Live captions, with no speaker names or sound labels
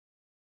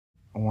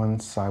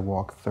Once I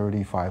walked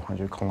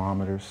 3,500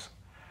 kilometers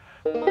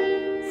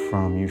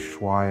from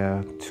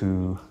Ushuaia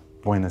to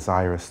Buenos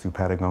Aires through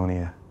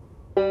Patagonia.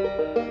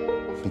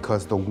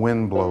 Because the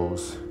wind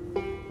blows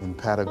in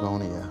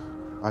Patagonia.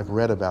 I've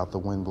read about the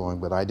wind blowing,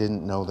 but I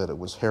didn't know that it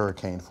was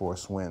hurricane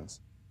force winds.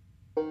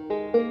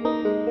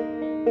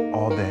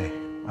 All day,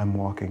 I'm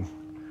walking,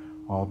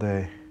 all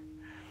day.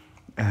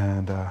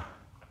 And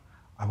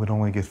I would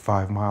only get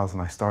 5 miles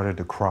and I started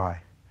to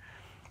cry.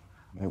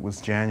 It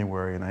was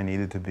January and I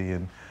needed to be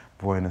in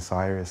Buenos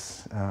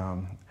Aires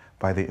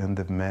by the end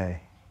of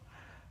May.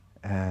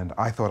 And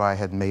I thought I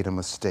had made a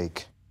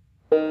mistake.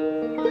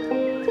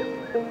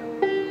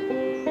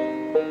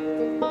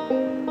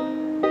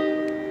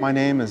 My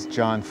name is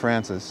John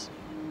Francis.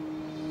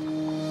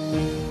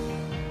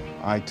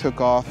 I took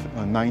off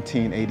in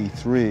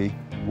 1983,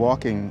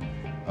 walking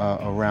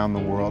around the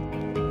world.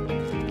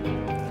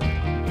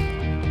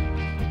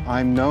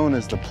 I'm known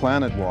as the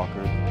Planet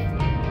Walker.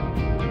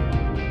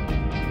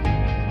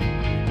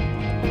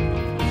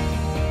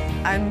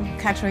 I'm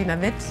Katarina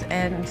Witt,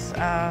 and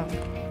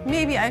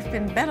maybe I've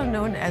been better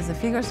known as a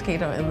figure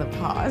skater in the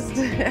past.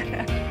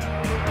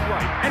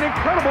 An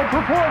incredible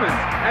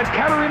performance as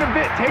Katarina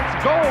Witt takes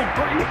gold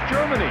for East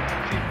Germany.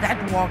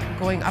 That walk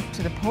going up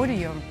to the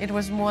podium, it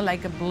was more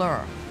like a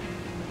blur.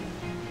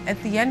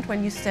 At the end,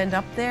 when you stand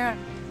up there,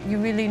 you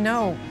really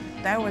know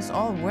that was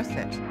all worth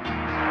it.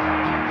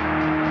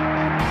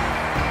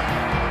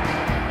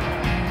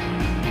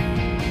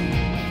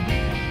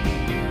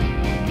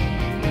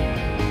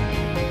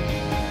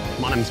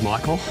 My name's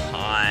Michael.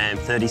 I'm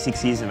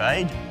 36 years of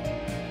age.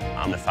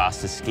 I'm the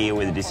fastest skier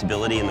with a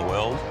disability in the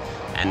world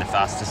and the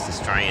fastest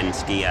Australian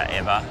skier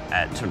ever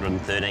at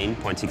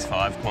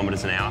 213.65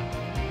 kilometres an hour.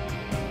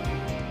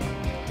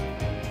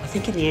 I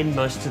think in the end,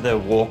 most of the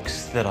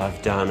walks that I've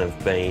done have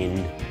been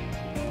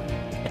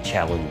a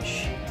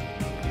challenge.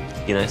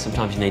 You know,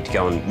 sometimes you need to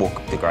go and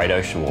walk the Great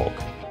Ocean Walk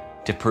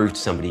to prove to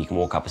somebody you can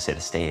walk up a set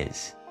of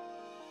stairs.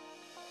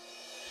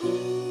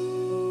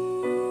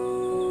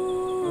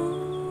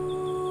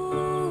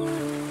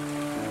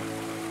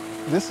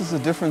 This is a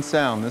different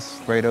sound. This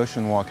Great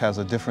Ocean Walk has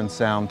a different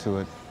sound to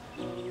it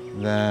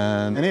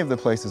than any of the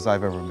places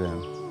I've ever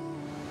been.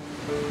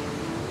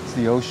 It's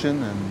the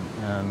ocean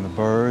and the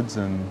birds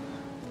and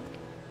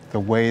the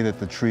way that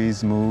the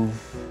trees move,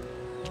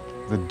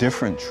 the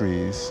different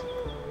trees.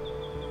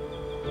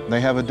 They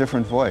have a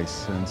different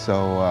voice, and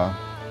so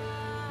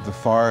the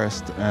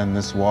forest and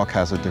this walk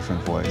has a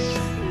different voice.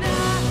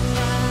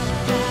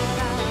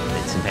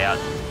 It's about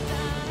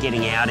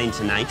getting out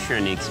into nature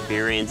and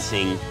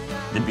experiencing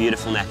the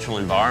beautiful natural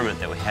environment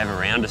that we have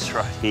around us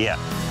right here.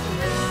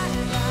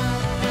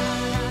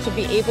 To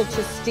be able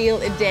to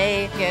steal a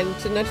day and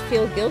to not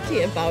feel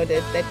guilty about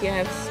it, that you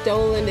have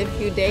stolen a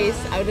few days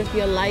out of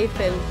your life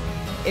and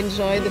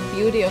enjoy the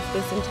beauty of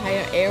this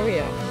entire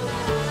area.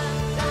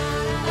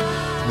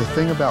 The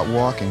thing about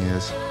walking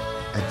is,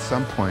 at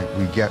some point,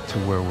 we get to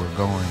where we're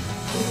going.